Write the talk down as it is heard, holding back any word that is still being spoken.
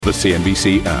The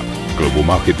CNBC app. Global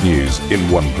market news in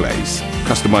one place.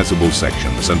 Customizable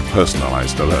sections and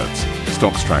personalized alerts.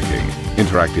 Stocks tracking,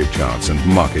 interactive charts and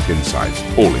market insights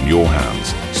all in your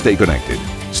hands. Stay connected.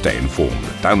 Stay informed.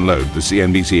 Download the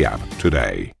CNBC app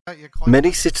today.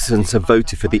 Many citizens have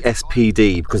voted for the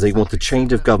SPD because they want a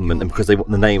change of government and because they want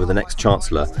the name of the next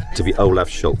Chancellor to be Olaf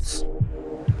Scholz.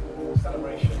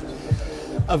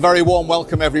 A very warm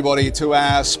welcome, everybody, to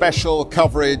our special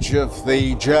coverage of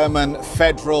the German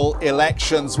federal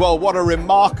elections. Well, what a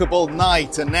remarkable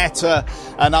night Annette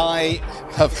and I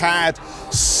have had.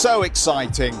 So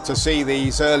exciting to see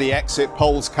these early exit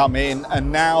polls come in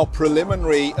and now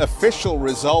preliminary official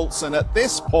results. And at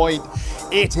this point,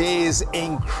 it is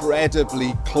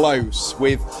incredibly close,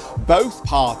 with both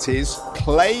parties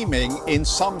claiming in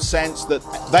some sense that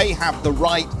they have the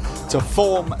right to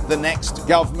form the next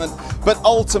government. But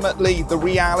ultimately, the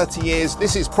reality is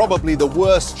this is probably the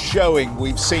worst showing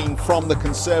we've seen from the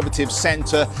Conservative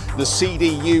Centre, the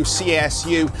CDU,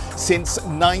 CSU, since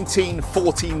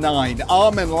 1949.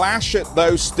 Armin Laschet,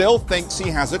 though, still thinks he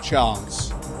has a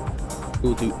chance.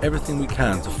 We'll do everything we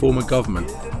can to form a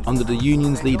government under the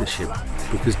union's leadership,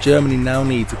 because Germany now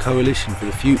needs a coalition for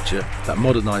the future that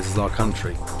modernises our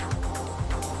country.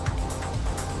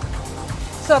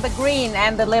 So the Green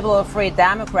and the Liberal Free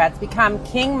Democrats become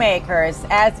kingmakers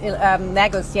as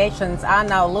negotiations are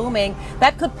now looming.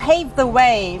 That could pave the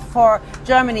way for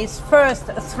Germany's first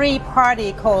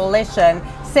three-party coalition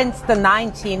since the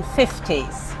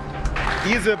 1950s.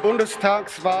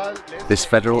 This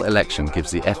federal election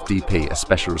gives the FDP a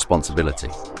special responsibility.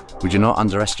 We do not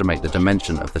underestimate the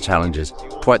dimension of the challenges,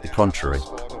 quite the contrary,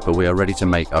 but we are ready to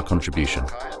make our contribution.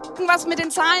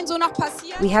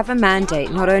 We have a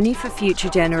mandate not only for future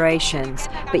generations,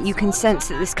 but you can sense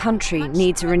that this country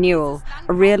needs a renewal,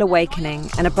 a real awakening,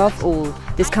 and above all,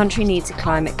 this country needs a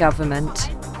climate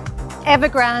government.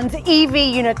 Evergrande's EV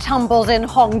unit tumbles in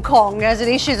Hong Kong as it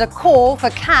issues a call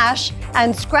for cash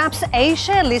and scraps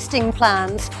A-share listing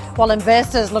plans, while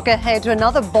investors look ahead to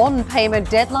another bond payment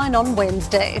deadline on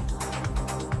Wednesday.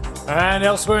 And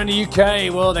elsewhere in the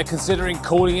UK, well, they're considering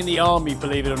calling in the army,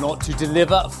 believe it or not, to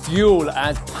deliver fuel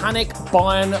as panic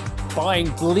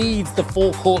buying bleeds the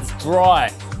forecourts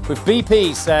dry, with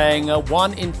BP saying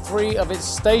 1 in 3 of its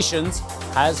stations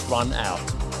has run out.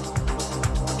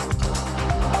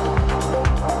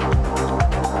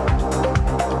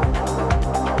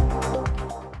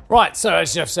 Right, so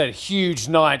as Jeff said, huge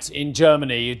night in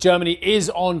Germany. Germany is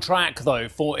on track, though,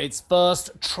 for its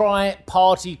first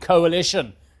tri-party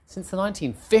coalition since the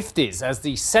 1950s, as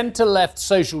the centre-left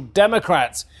Social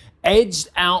Democrats edged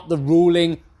out the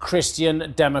ruling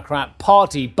Christian Democrat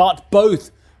Party, but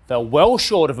both fell well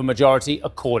short of a majority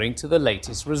according to the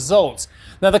latest results.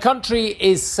 Now, the country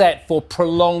is set for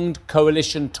prolonged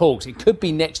coalition talks. It could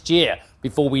be next year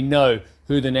before we know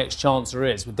who the next chancellor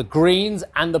is, with the Greens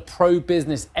and the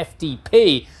pro-business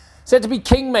FDP said to be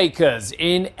kingmakers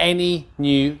in any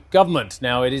new government.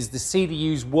 Now, it is the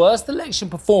CDU's worst election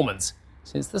performance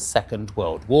since the Second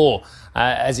World War,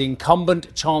 as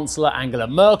incumbent Chancellor Angela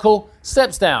Merkel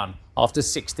steps down after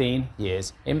 16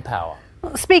 years in power.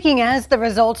 Speaking as the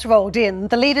results rolled in,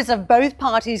 the leaders of both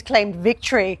parties claimed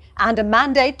victory and a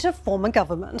mandate to form a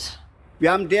government. We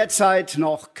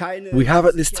have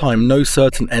at this time no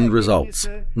certain end results,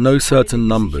 no certain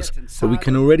numbers, but we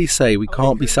can already say we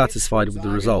can't be satisfied with the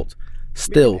result.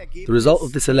 Still, the result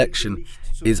of this election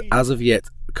is as of yet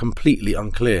completely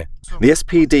unclear. The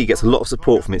SPD gets a lot of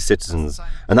support from its citizens,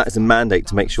 and that is a mandate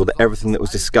to make sure that everything that was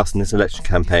discussed in this election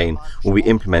campaign will be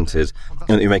implemented and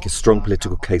that we make a strong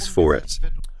political case for it.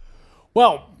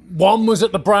 Well, one was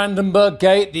at the Brandenburg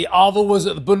Gate, the other was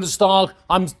at the Bundestag.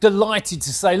 I'm delighted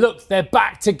to say, look, they're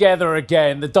back together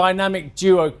again, the dynamic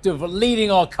duo leading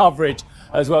our coverage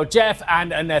as well. Jeff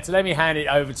and Annette, let me hand it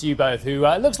over to you both, who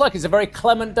looks like it's a very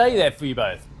clement day there for you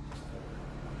both.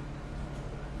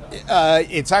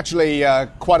 It's actually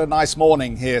quite a nice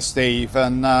morning here, Steve,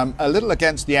 and a little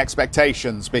against the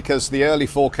expectations, because the early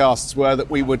forecasts were that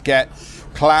we would get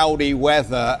cloudy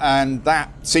weather, and that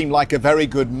seemed like a very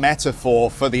good metaphor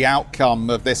for the outcome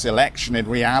of this election. In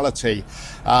reality,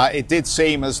 it did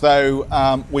seem as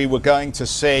though we were going to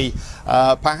see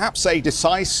perhaps a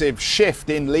decisive shift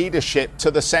in leadership to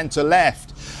the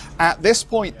centre-left. At this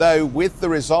point, though, with the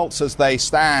results as they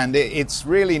stand, it's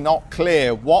really not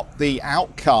clear what the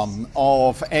outcome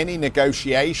of any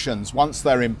negotiations, once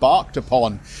they're embarked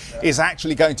upon, is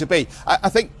actually going to be. I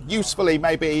think usefully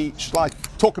maybe should I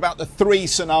talk about the 3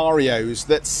 scenarios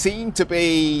that seem to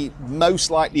be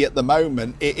most likely at the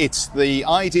moment. It's the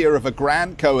idea of a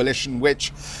grand coalition,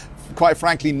 which, quite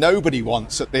frankly, nobody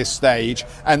wants at this stage,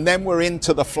 and then we're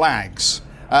into the flags.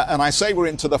 And I say we're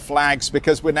into the flags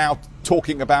because we're now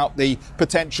talking about the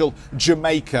potential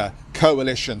Jamaica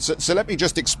coalition. So let me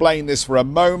just explain this for a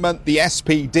moment. The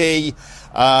SPD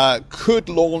could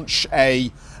launch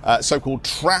a so-called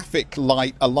traffic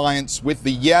light alliance with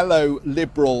the yellow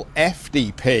Liberal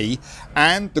FDP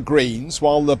and the Greens,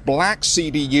 while the black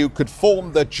CDU could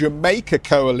form the Jamaica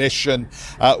coalition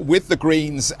with the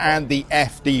Greens and the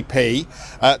FDP.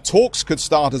 Talks could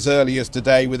start as early as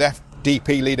today, with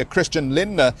FDP leader Christian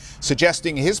Lindner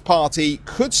suggesting his party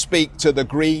could speak to the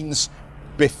Greens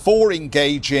before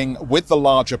engaging with the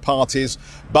larger parties.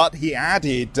 But he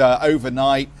added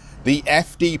overnight, the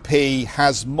FDP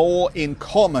has more in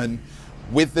common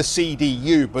with the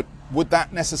CDU, but would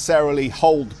that necessarily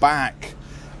hold back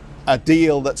a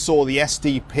deal that saw the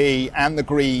SDP and the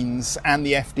Greens and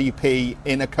the FDP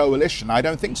in a coalition? I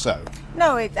don't think so.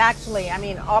 No, it's actually,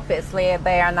 obviously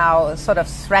they are now sort of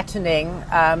threatening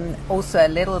also a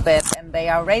little bit, and they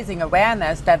are raising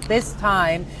awareness that this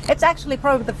time, it's actually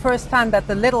probably the first time that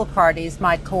the little parties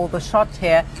might call the shot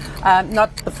here.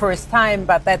 Not the first time,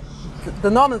 but that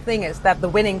the normal thing is that the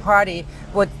winning party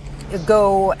would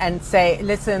go and say,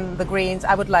 listen, the Greens,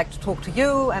 I would like to talk to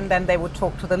you, and then they would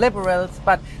talk to the Liberals.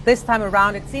 But this time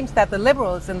around, it seems that the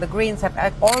Liberals and the Greens have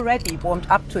already warmed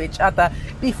up to each other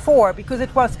before, because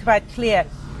it was quite clear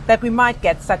that we might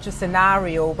get such a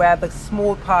scenario where the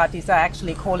small parties are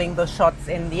actually calling the shots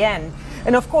in the end.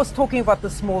 And of course, talking about the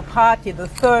small party, the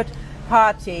third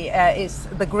party is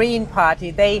the Green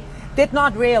Party. They did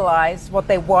not realize what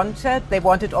they wanted. They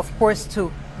wanted, of course, to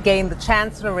gain the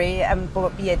chancellery and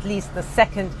be at least the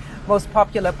second most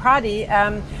popular party.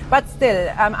 But still,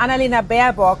 Annalena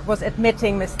Baerbock was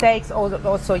admitting mistakes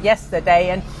also yesterday.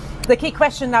 And the key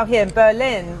question now here in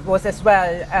Berlin was as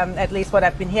well, at least what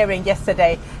I've been hearing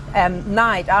yesterday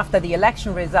night after the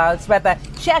election results, whether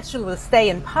she actually will stay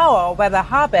in power or whether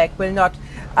Habeck will not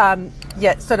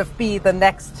sort of be the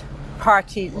next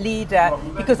party leader,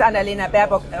 because Annalena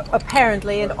Baerbock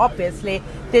apparently and obviously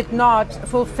did not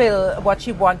fulfill what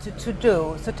she wanted to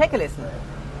do. So take a listen.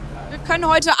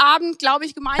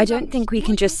 I don't think we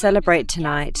can just celebrate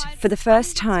tonight. For the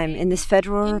first time in this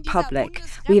federal republic,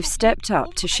 we have stepped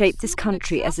up to shape this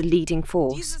country as a leading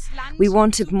force. We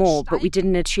wanted more, but we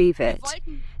didn't achieve it.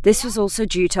 This was also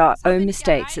due to our own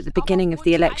mistakes at the beginning of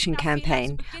the election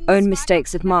campaign, own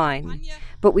mistakes of mine.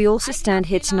 But we also stand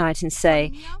here tonight and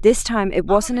say, this time it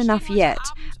wasn't enough yet,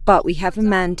 but we have a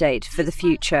mandate for the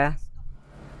future.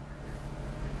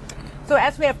 So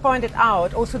as we have pointed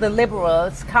out, also the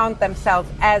Liberals count themselves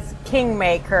as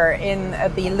kingmaker in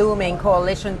the looming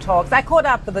coalition talks. I caught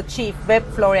up with the chief whip,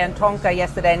 Florian Tonka,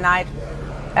 yesterday night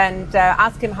and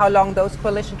asked him how long those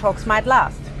coalition talks might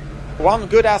last. One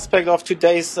good aspect of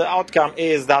today's outcome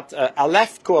is that a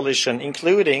left coalition,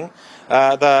 including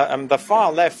the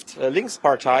far left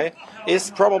Linkspartei,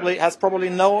 has probably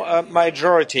no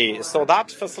majority. So that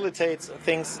facilitates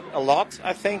things a lot,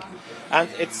 I think. And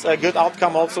it's a good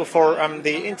outcome also for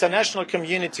the international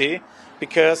community,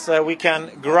 because we can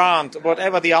grant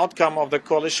whatever the outcome of the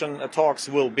coalition talks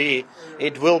will be.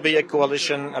 It will be a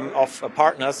coalition of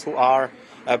partners who are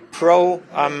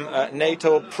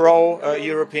pro-NATO,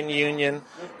 pro-European Union,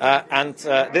 and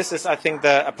this is, I think,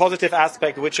 a positive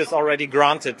aspect which is already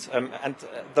granted, and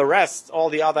the rest, all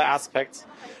the other aspects,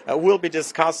 will be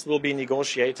discussed, will be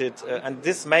negotiated, and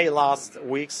this may last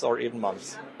weeks or even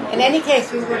months. In any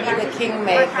case, you will be the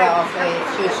kingmaker of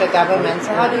a future government,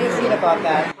 so how do you feel about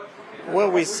that?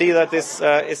 Well, we see that this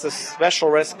is a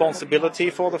special responsibility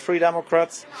for the Free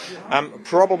Democrats.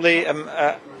 Probably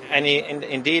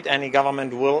any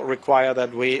government will require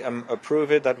that we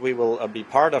approve it, that we will be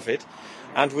part of it.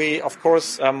 And we, of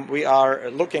course, we are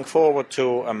looking forward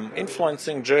to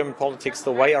influencing German politics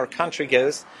the way our country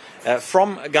goes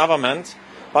from government.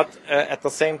 But at the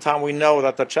same time, we know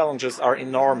that the challenges are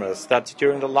enormous, that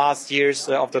during the last years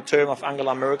of the term of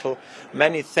Angela Merkel,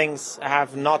 many things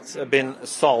have not been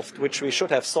solved, which we should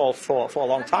have solved for a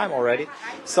long time already.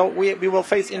 So we will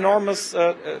face enormous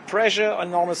pressure,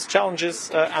 enormous challenges,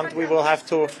 and we will have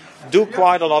to do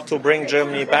quite a lot to bring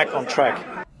Germany back on track.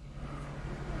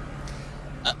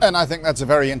 And I think that's a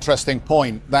very interesting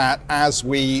point, that as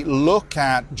we look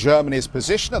at Germany's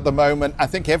position at the moment, I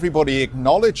think everybody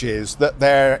acknowledges that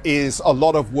there is a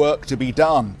lot of work to be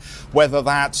done, whether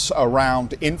that's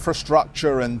around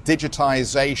infrastructure and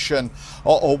digitization,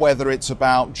 or whether it's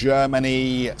about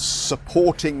Germany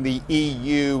supporting the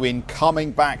EU in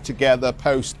coming back together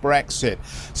post-Brexit.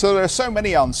 So there are so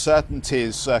many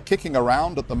uncertainties kicking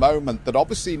around at the moment that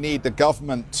obviously need the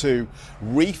government to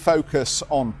refocus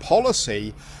on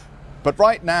policy. But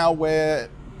right now we're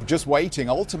just waiting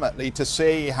ultimately to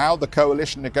see how the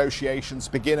coalition negotiations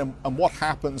begin and what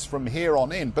happens from here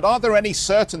on in. But are there any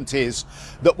certainties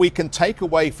that we can take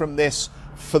away from this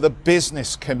for the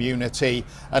business community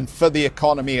and for the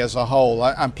economy as a whole?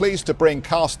 I'm pleased to bring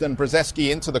Carsten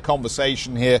Brzeski into the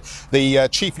conversation here, the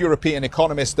chief European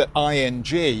economist at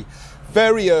ING.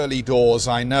 Very early doors,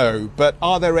 I know, but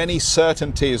are there any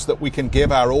certainties that we can give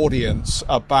our audience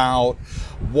about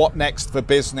what next for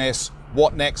business,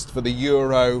 what next for the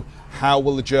euro, how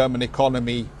will the German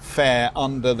economy fare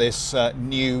under this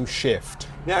new shift?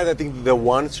 Yeah, I think the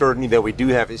one certainty that we do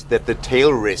have is that the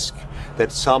tail risk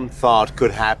that some thought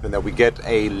could happen, that we get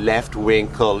a left-wing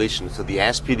coalition, so the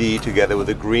SPD together with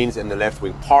the Greens and the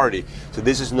left-wing party. So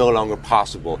this is no longer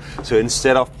possible. So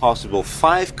instead of possible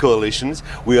 5 coalitions,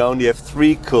 we only have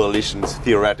 3 coalitions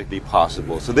theoretically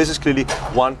possible. So this is clearly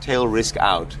one tail risk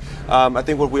out. I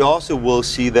think what we also will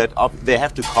see that they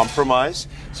have to compromise,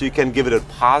 so you can give it a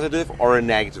positive or a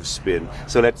negative spin.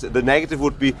 So the negative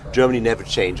would be Germany never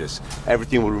changes.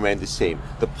 Everything will remain the same.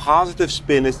 The positive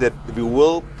spin is that we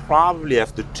will probably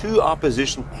have the 2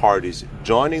 opposition parties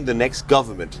joining the next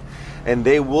government, and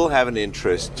they will have an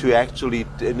interest to actually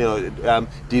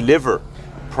deliver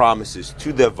promises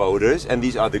to their voters, and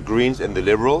these are the Greens and the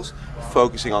Liberals,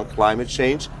 focusing on climate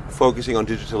change, focusing on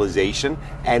digitalization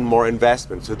and more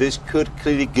investment. So this could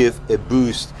clearly give a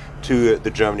boost to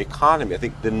the German economy. I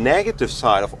think the negative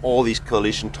side of all these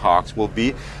coalition talks will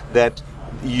be that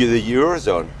the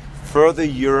Eurozone, further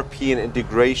European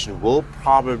integration will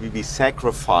probably be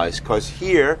sacrificed, because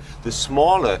here the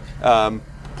smaller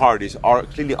parties are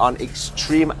clearly on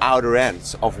extreme outer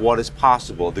ends of what is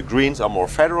possible. The Greens are more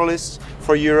federalists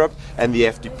for Europe, and the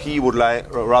FDP would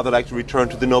rather like to return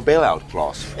to the no bailout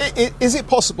clause. Is it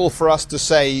possible for us to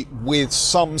say with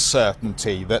some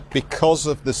certainty that because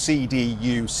of the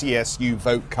CDU-CSU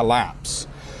vote collapse,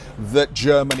 that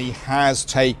Germany has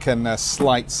taken a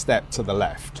slight step to the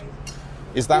left?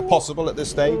 Is that possible at this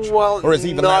stage? Well, or is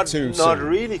even that too soon? Not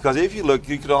really, because if you look,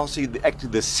 you could also see actually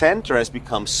the center has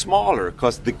become smaller,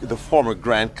 because the former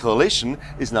Grand Coalition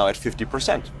is now at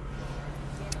 50%.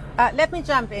 Let me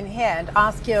jump in here and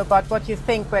ask you about what you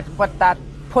think what that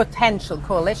potential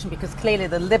coalition, because clearly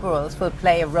the Liberals will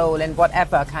play a role in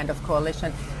whatever kind of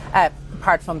coalition,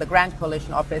 apart from the Grand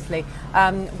Coalition, obviously,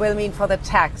 will mean for the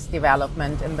tax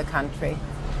development in the country.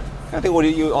 I think what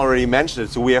you already mentioned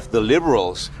it. So we have the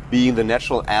Liberals being the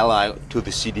natural ally to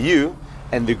the CDU,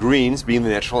 and the Greens being the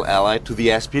natural ally to the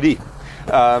SPD.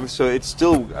 So it's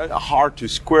still hard to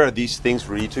square these things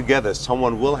really together.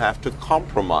 Someone will have to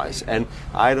compromise, and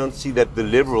I don't see that the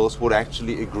Liberals would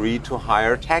actually agree to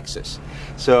higher taxes.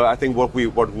 So I think what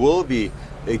will be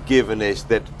given is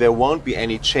that there won't be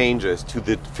any changes to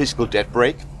the fiscal debt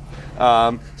brake.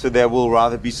 So there will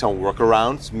rather be some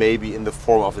workarounds, maybe in the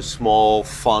form of a small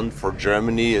fund for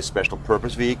Germany, a special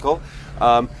purpose vehicle.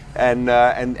 And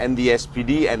the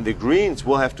SPD and the Greens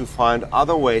will have to find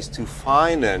other ways to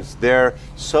finance their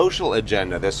social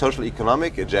agenda, their social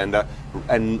economic agenda,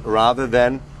 and rather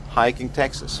than hiking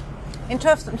taxes. In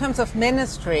terms of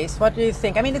ministries, what do you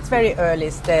think? I mean, it's very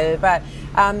early still, but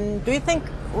do you think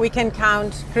we can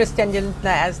count Christian Lindner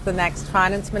as the next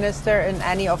finance minister in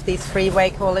any of these three-way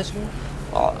coalitions?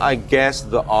 Well, I guess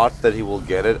the odds that he will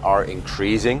get it are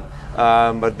increasing,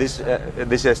 but this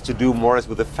has to do more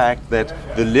with the fact that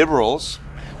the Liberals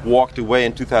walked away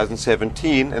in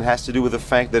 2017, and has to do with the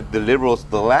fact that the Liberals,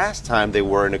 the last time they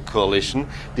were in a coalition,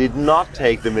 did not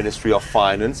take the Ministry of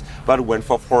Finance, but went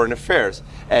for Foreign Affairs,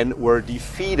 and were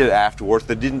defeated afterwards.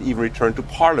 They didn't even return to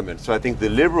Parliament. So I think the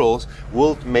Liberals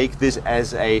will make this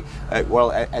as a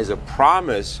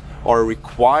promise or a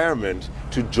requirement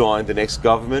to join the next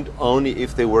government, only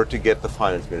if they were to get the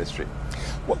Finance Ministry.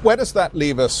 Where does that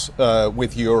leave us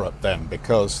with Europe then?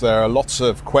 Because there are lots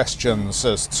of questions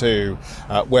as to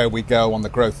where we go on the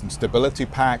Growth and Stability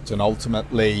Pact, and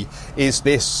ultimately, is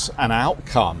this an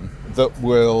outcome that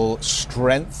will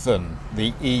strengthen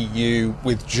the EU,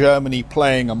 with Germany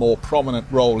playing a more prominent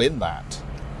role in that?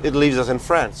 It leaves us in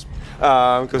France.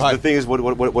 Because right. The thing is,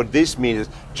 what this means is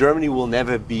Germany will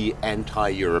never be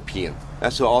anti-European.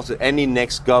 So also any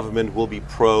next government will be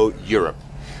pro-Europe.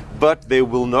 But they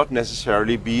will not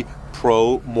necessarily be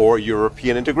pro more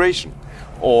European integration,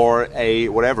 or a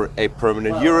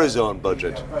permanent Eurozone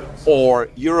budget, or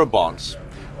Eurobonds,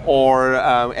 or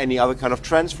any other kind of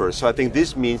transfer. So I think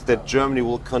this means that Germany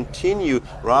will continue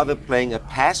rather playing a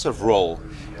passive role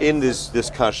in this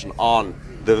discussion on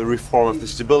the reform of the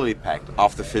Stability Pact,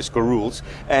 of the fiscal rules,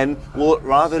 and will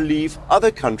rather leave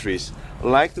other countries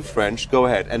like the French go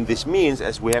ahead. And this means,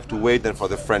 as we have to wait then for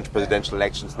the French presidential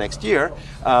elections next year,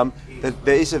 that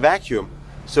there is a vacuum.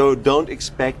 So don't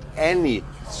expect any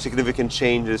significant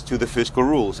changes to the fiscal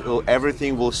rules.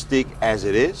 Everything will stick as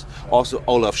it is. Also,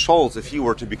 Olaf Scholz, if he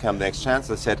were to become the next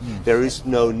chancellor, said there is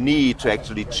no need to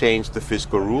actually change the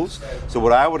fiscal rules. So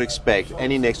what I would expect,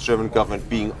 any next German government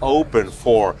being open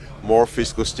for more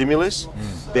fiscal stimulus,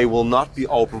 they will not be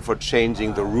open for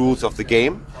changing the rules of the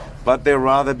game, but they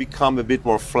rather become a bit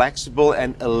more flexible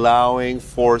and allowing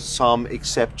for some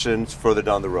exceptions further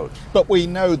down the road. But we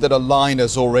know that a line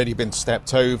has already been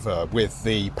stepped over with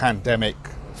the pandemic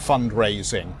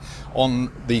fundraising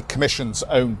on the Commission's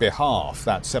own behalf,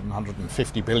 that's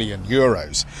 750 billion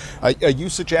euros. Are you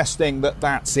suggesting that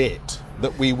that's it,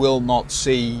 that we will not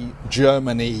see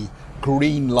Germany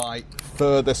greenlight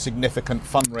further significant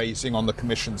fundraising on the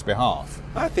Commission's behalf?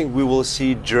 I think we will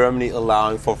see Germany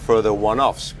allowing for further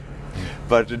one-offs.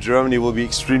 But Germany will be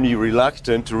extremely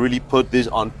reluctant to really put this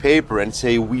on paper and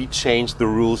say we changed the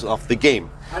rules of the game,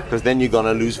 because then you're going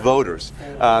to lose voters.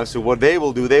 So what they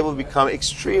will do, they will become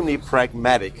extremely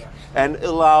pragmatic and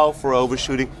allow for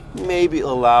overshooting, maybe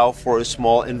allow for a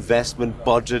small investment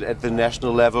budget at the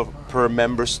national level per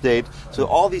member state. So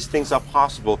all these things are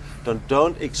possible.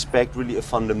 Don't expect really a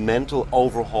fundamental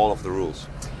overhaul of the rules.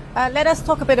 Let us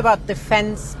talk a bit about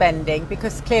defense spending,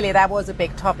 because clearly that was a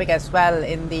big topic as well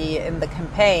in the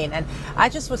campaign. And I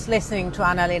just was listening to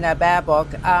Annalena Baerbock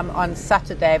on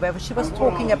Saturday, where she was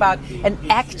talking about an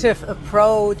active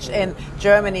approach in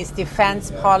Germany's defense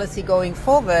policy going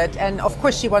forward. And of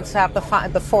course, she wants to have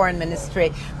the foreign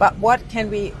ministry. But what's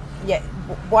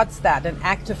that? An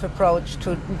active approach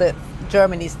to the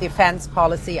Germany's defense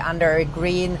policy under a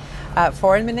green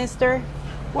foreign minister?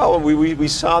 Well, we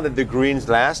saw that the Greens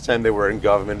last time they were in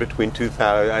government between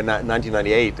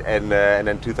 1998 and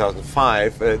then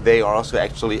 2005, they also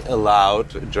actually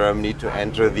allowed Germany to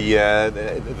enter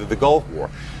the Gulf War.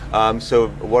 So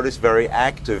what is very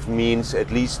active means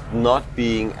at least not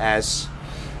being as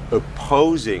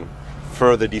opposing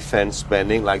further defense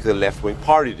spending like the left-wing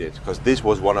party did, because this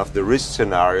was one of the risk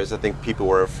scenarios I think people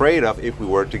were afraid of. If we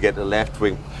were to get a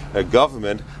left-wing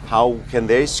government, how can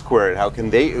they square it? How can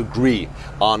they agree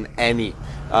on any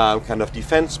kind of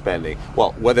defense spending?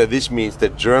 Well, whether this means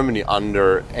that Germany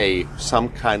under some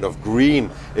kind of green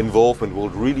involvement will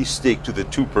really stick to the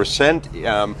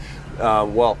 2%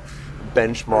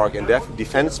 benchmark in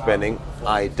defense spending,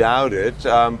 I doubt it.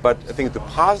 But I think the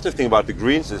positive thing about the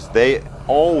Greens is they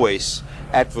always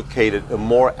advocated a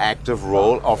more active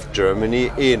role of Germany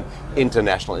in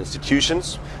international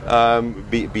institutions,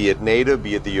 be it NATO,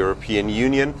 be it the European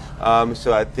Union.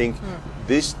 So I think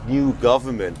this new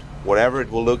government, whatever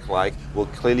it will look like, will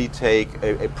clearly take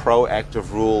a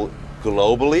proactive role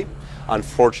globally,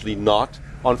 unfortunately not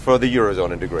on further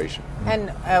Eurozone integration.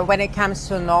 And when it comes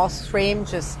to Nord Stream,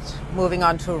 just moving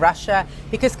on to Russia,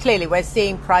 because clearly we're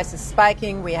seeing prices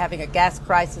spiking, we're having a gas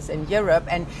crisis in Europe,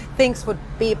 and things would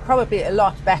be probably a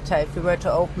lot better if we were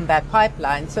to open that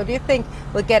pipeline. So do you think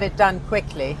we'll get it done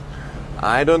quickly?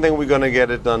 I don't think we're going to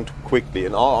get it done quickly.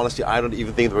 In all honesty, I don't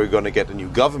even think that we're going to get a new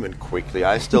government quickly.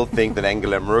 I still think that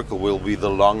Angela Merkel will be the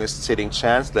longest sitting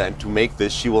chancellor, and to make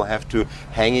this, she will have to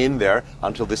hang in there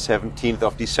until the 17th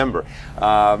of December.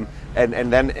 And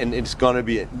it's going to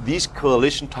be these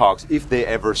coalition talks, if they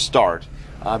ever start,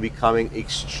 are becoming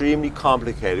extremely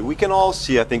complicated. We can all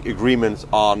see, I think, agreements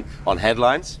on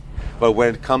headlines. But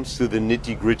when it comes to the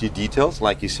nitty-gritty details,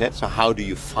 like you said, so how do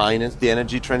you finance the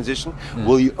energy transition?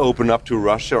 Will you open up to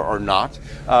Russia or not?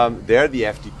 There, the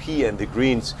FDP and the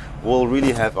Greens will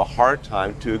really have a hard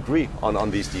time to agree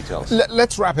on these details.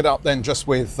 Let's wrap it up then just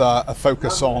with a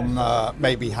focus on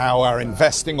maybe how our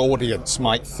investing audience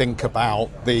might think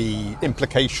about the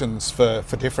implications for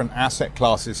different asset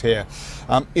classes here.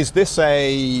 Is this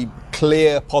a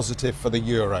clear positive for the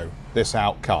euro, this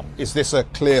outcome? Is this a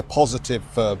clear positive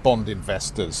for bond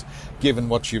investors, given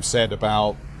what you've said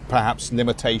about perhaps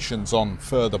limitations on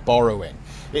further borrowing?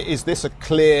 Is this a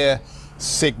clear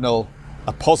signal,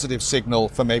 a positive signal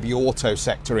for maybe auto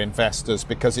sector investors,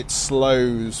 because it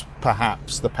slows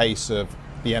perhaps the pace of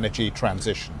the energy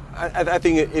transition? I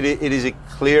think it is a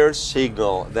clear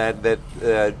signal that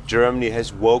Germany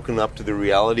has woken up to the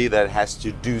reality that it has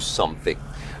to do something.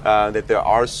 That there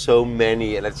are so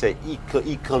many, let's say,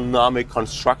 economic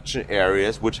construction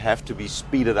areas which have to be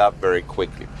speeded up very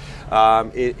quickly.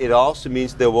 It also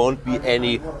means there won't be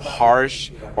any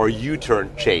harsh or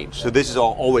U-turn change. So this is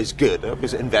always good,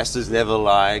 because investors never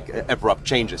like abrupt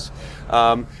changes.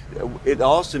 It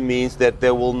also means that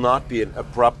there will not be an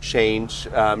abrupt change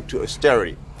to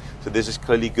austerity. So this is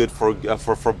clearly good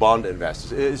for bond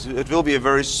investors. It will be a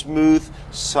very smooth,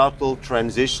 subtle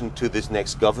transition to this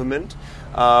next government.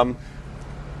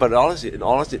 But honestly,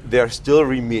 there still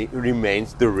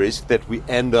remains the risk that we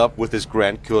end up with this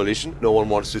grand coalition no one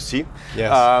wants to see.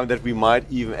 Yes. That we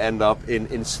might even end up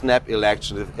in snap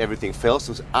elections if everything fails.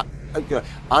 So it's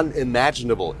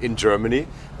unimaginable in Germany,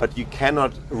 but you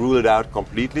cannot rule it out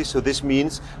completely. So this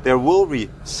means there will be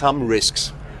some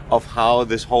risks of how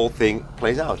this whole thing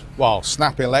plays out. Well,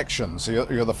 snap elections.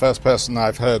 You're the first person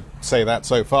I've heard say that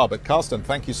so far. But Carsten,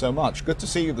 thank you so much. Good to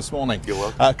see you this morning. You're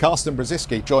welcome. Carsten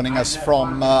Brzezinski joining us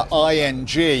from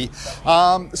ING.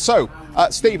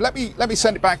 Steve, let me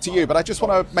send it back to you. But I just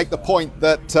want to make the point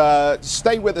that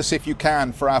stay with us if you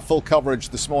can for our full coverage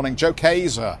this morning. Joe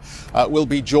Kaiser will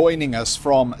be joining us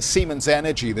from Siemens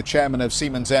Energy, the chairman of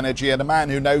Siemens Energy, and a man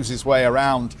who knows his way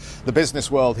around the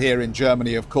business world here in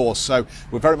Germany, of course. So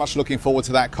we're very much looking forward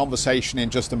to that conversation in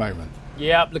just a moment.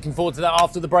 Yeah, looking forward to that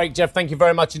after the break, Jeff. Thank you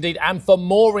very much indeed. And for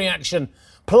more reaction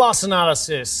plus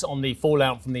analysis on the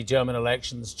fallout from the German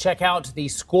elections, check out the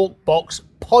Squawk Box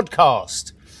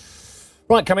podcast.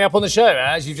 Right, coming up on the show,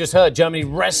 as you've just heard, Germany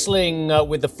wrestling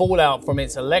with the fallout from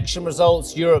its election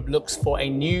results. Europe looks for a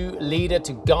new leader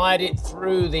to guide it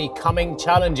through the coming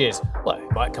challenges. Well,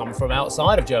 it might come from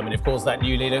outside of Germany, of course, that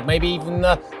new leader, maybe even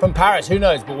from Paris, who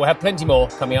knows, but we'll have plenty more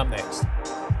coming up next.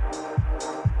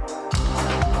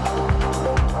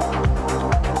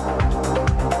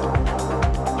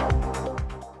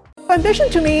 Ambition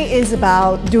to me is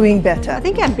about doing better. I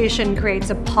think ambition creates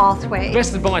a pathway. The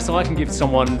best advice I can give to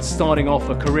someone starting off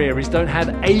a career is don't have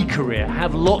a career,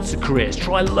 have lots of careers,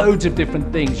 try loads of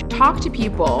different things. Talk to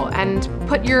people and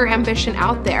put your ambition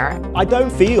out there. I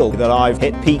don't feel that I've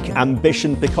hit peak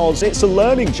ambition because it's a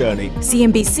learning journey.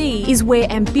 CNBC is where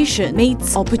ambition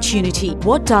meets opportunity.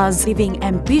 What does living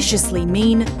ambitiously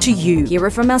mean to you? Hear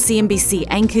it from our CNBC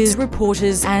anchors,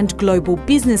 reporters and global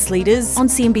business leaders on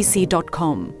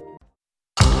CNBC.com.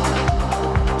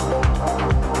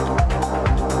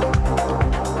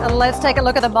 Let's take a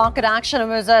look at the market action. It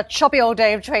was a choppy old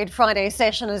day of trade Friday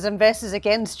session as investors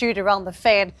again stewed around the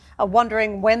Fed,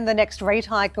 wondering when the next rate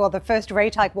hike or the first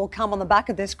rate hike will come on the back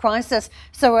of this crisis.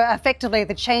 So effectively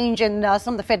the change in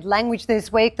some of the Fed language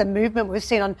this week, the movement we've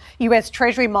seen on US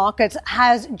Treasury markets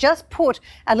has just put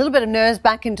a little bit of nerves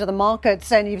back into the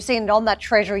markets, and you've seen it on that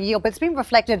Treasury yield, but it's been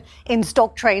reflected in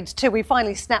stock trades too. We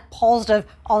finally snapped positive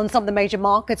on some of the major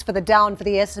markets for the Dow and for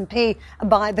the S&P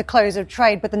by the close of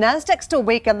trade, but the Nasdaq's still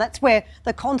weak, and that's where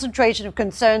the concentration of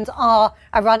concerns are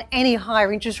around any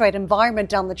higher interest rate environment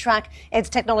down the track. It's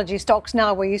technology stocks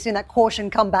now where you've seen that caution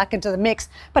come back into the mix,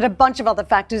 but a bunch of other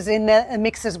factors in the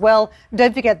mix as well.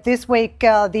 Don't forget this week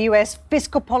the US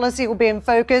fiscal policy will be in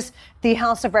focus. The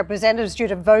House of Representatives due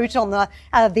to vote on the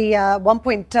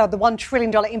 $1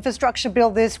 trillion infrastructure bill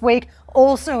this week.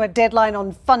 Also a deadline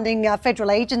on funding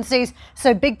federal agencies.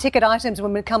 So big ticket items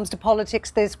when it comes to politics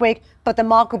this week. But the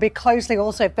market will be closely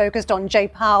also focused on Jay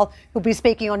Powell, who'll be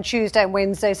speaking on Tuesday and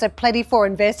Wednesday. So plenty for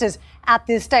investors at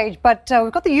this stage. But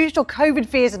we've got the usual COVID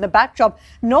fears in the backdrop,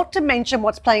 not to mention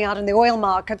what's playing out in the oil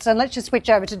markets. And let's just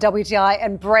switch over to WTI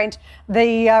and Brent.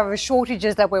 The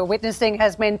shortages that we're witnessing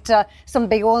has meant some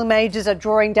big oil majors are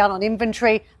drawing down on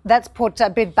inventory. That's put a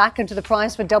bid back into the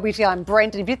price for WTI and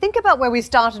Brent. And if you think about where we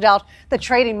started out the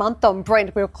trading month on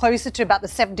Brent, we were closer to about the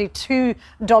 $72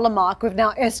 mark. We've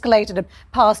now escalated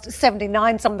past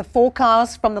 79. Some of the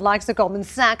forecasts from the likes of Goldman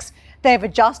Sachs, they've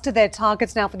adjusted their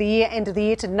targets now for the end of the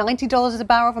year to $90 a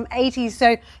barrel from 80.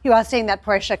 So you are seeing that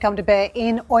pressure come to bear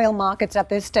in oil markets at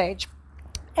this stage.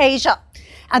 Asia.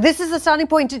 And this is the starting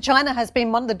point. China has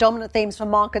been one of the dominant themes for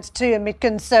markets too, amid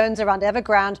concerns around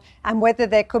Evergrande and whether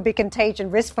there could be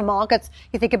contagion risk for markets.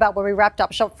 You think about where we wrapped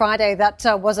up shop Friday, that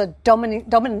was a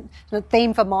dominant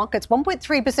theme for markets.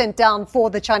 1.3% down for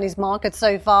the Chinese market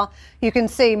so far. You can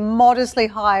see modestly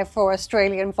higher for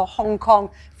Australia and for Hong Kong,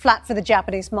 flat for the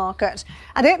Japanese market.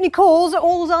 And the opening calls,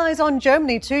 all eyes on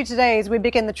Germany too today as we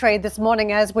begin the trade this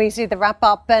morning, as we see the wrap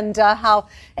up and how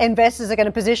investors are going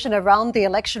to position around the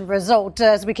election result.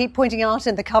 As we keep pointing out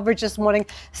in the coverage this morning,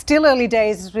 still early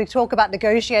days as we talk about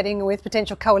negotiating with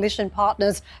potential coalition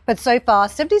partners. But so far,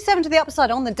 77 to the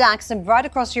upside on the DAX, and right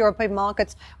across European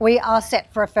markets, we are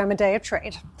set for a firmer day of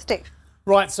trade. Steve.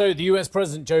 Right, so the US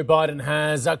President Joe Biden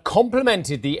has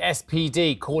complimented the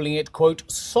SPD, calling it, quote,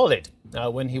 solid,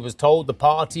 when he was told the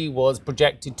party was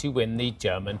projected to win the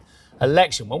German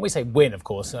election. When we say win, of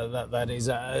course, that is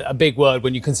a big word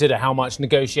when you consider how much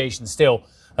negotiation still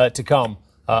to come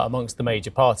amongst the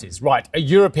major parties. Right,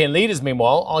 European leaders,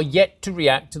 meanwhile, are yet to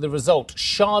react to the result.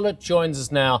 Charlotte joins us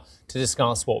now to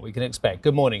discuss what we can expect.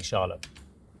 Good morning, Charlotte.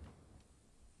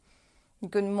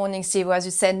 Good morning, Steve. As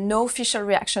you said, no official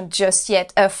reaction just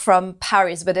yet from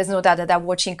Paris, but there's no doubt that they're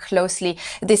watching closely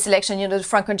this election. You know, the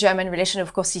Franco-German relation,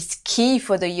 of course, is key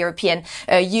for the European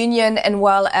Union. And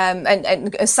while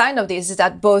and a sign of this is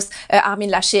that both Armin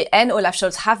Laschet and Olaf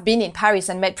Scholz have been in Paris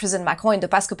and met President Macron in the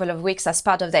past couple of weeks as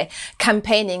part of their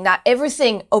campaigning. Now,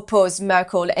 everything opposed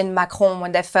Merkel and Macron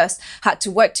when they first had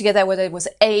to work together, whether it was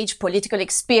age, political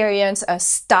experience,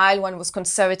 style. One was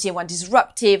conservative, one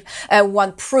disruptive,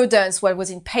 one prudence, one was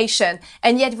impatient,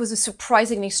 and yet it was a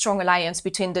surprisingly strong alliance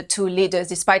between the two leaders,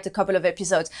 despite a couple of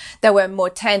episodes that were more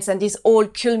tense. And this all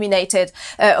culminated,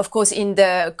 of course, in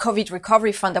the COVID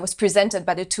recovery fund that was presented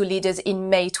by the two leaders in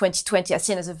May 2020, as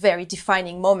seen as a very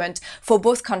defining moment for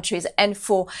both countries and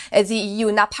for the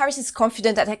EU. Now, Paris is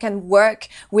confident that they can work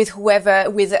with whoever,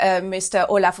 with Mr.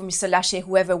 Olaf or Mr. Laschet,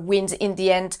 whoever wins in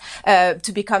the end,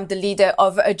 to become the leader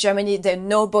of Germany. They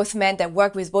know both men. They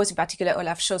work with both, in particular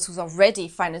Olaf Scholz, who's already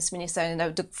finance minister,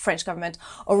 and the French government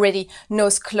already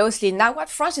knows closely. Now, what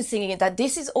France is thinking is that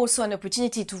this is also an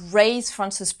opportunity to raise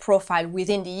France's profile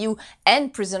within the EU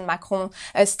and President Macron's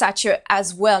stature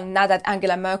as well, now that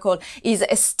Angela Merkel is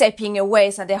stepping away.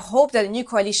 So they hope that a new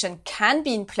coalition can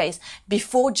be in place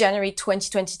before January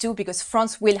 2022, because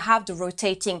France will have the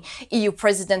rotating EU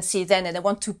presidency then, and they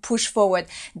want to push forward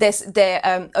their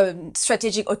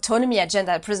strategic autonomy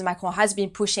agenda that President Macron has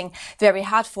been pushing very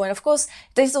hard for. And of course,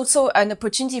 there's also an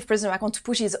opportunity for President Macron to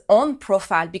push his own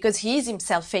profile, because he is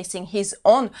himself facing his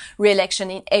own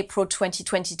re-election in April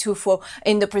 2022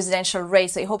 in the presidential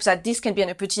race. So he hopes that this can be an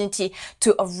opportunity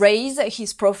to raise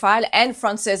his profile and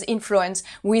France's influence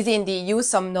within the EU.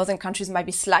 Some northern countries might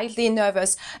be slightly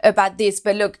nervous about this,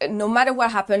 but look, no matter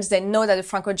what happens, they know that the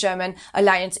Franco-German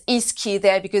alliance is key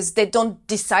there, because they don't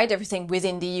decide everything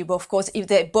within the EU. But of course,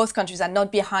 if both countries are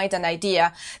not behind an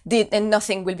idea, then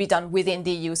nothing will be done within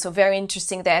the EU. So very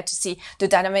interesting there to see the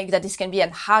dynamic that this can be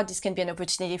and how this can be an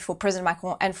opportunity for President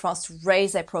Macron and France to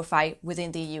raise their profile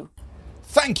within the EU.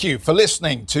 Thank you for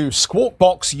listening to Squawk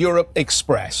Box Europe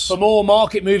Express. For more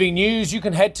market-moving news, you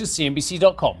can head to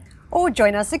cnbc.com. Or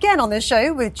join us again on the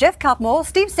show with Jeff Cutmore,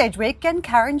 Steve Sedgwick and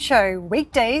Karen Cho,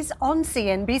 weekdays on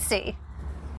CNBC.